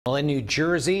Well, in New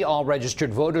Jersey, all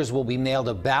registered voters will be mailed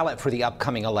a ballot for the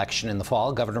upcoming election in the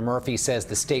fall. Governor Murphy says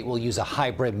the state will use a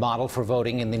hybrid model for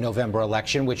voting in the November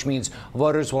election, which means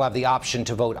voters will have the option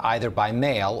to vote either by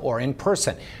mail or in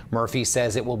person. Murphy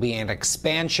says it will be an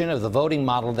expansion of the voting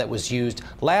model that was used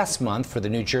last month for the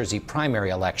New Jersey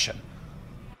primary election.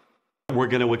 We're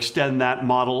going to extend that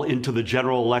model into the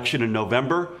general election in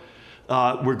November.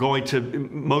 We're going to,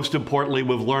 most importantly,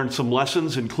 we've learned some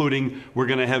lessons, including we're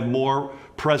going to have more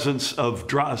presence of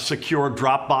secure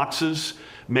drop boxes,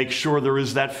 make sure there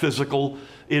is that physical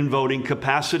in-voting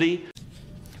capacity.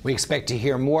 We expect to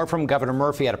hear more from Governor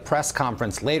Murphy at a press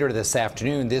conference later this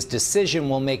afternoon. This decision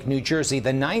will make New Jersey the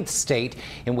 9th state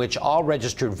in which all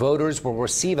registered voters will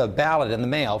receive a ballot in the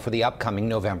mail for the upcoming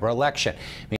November election.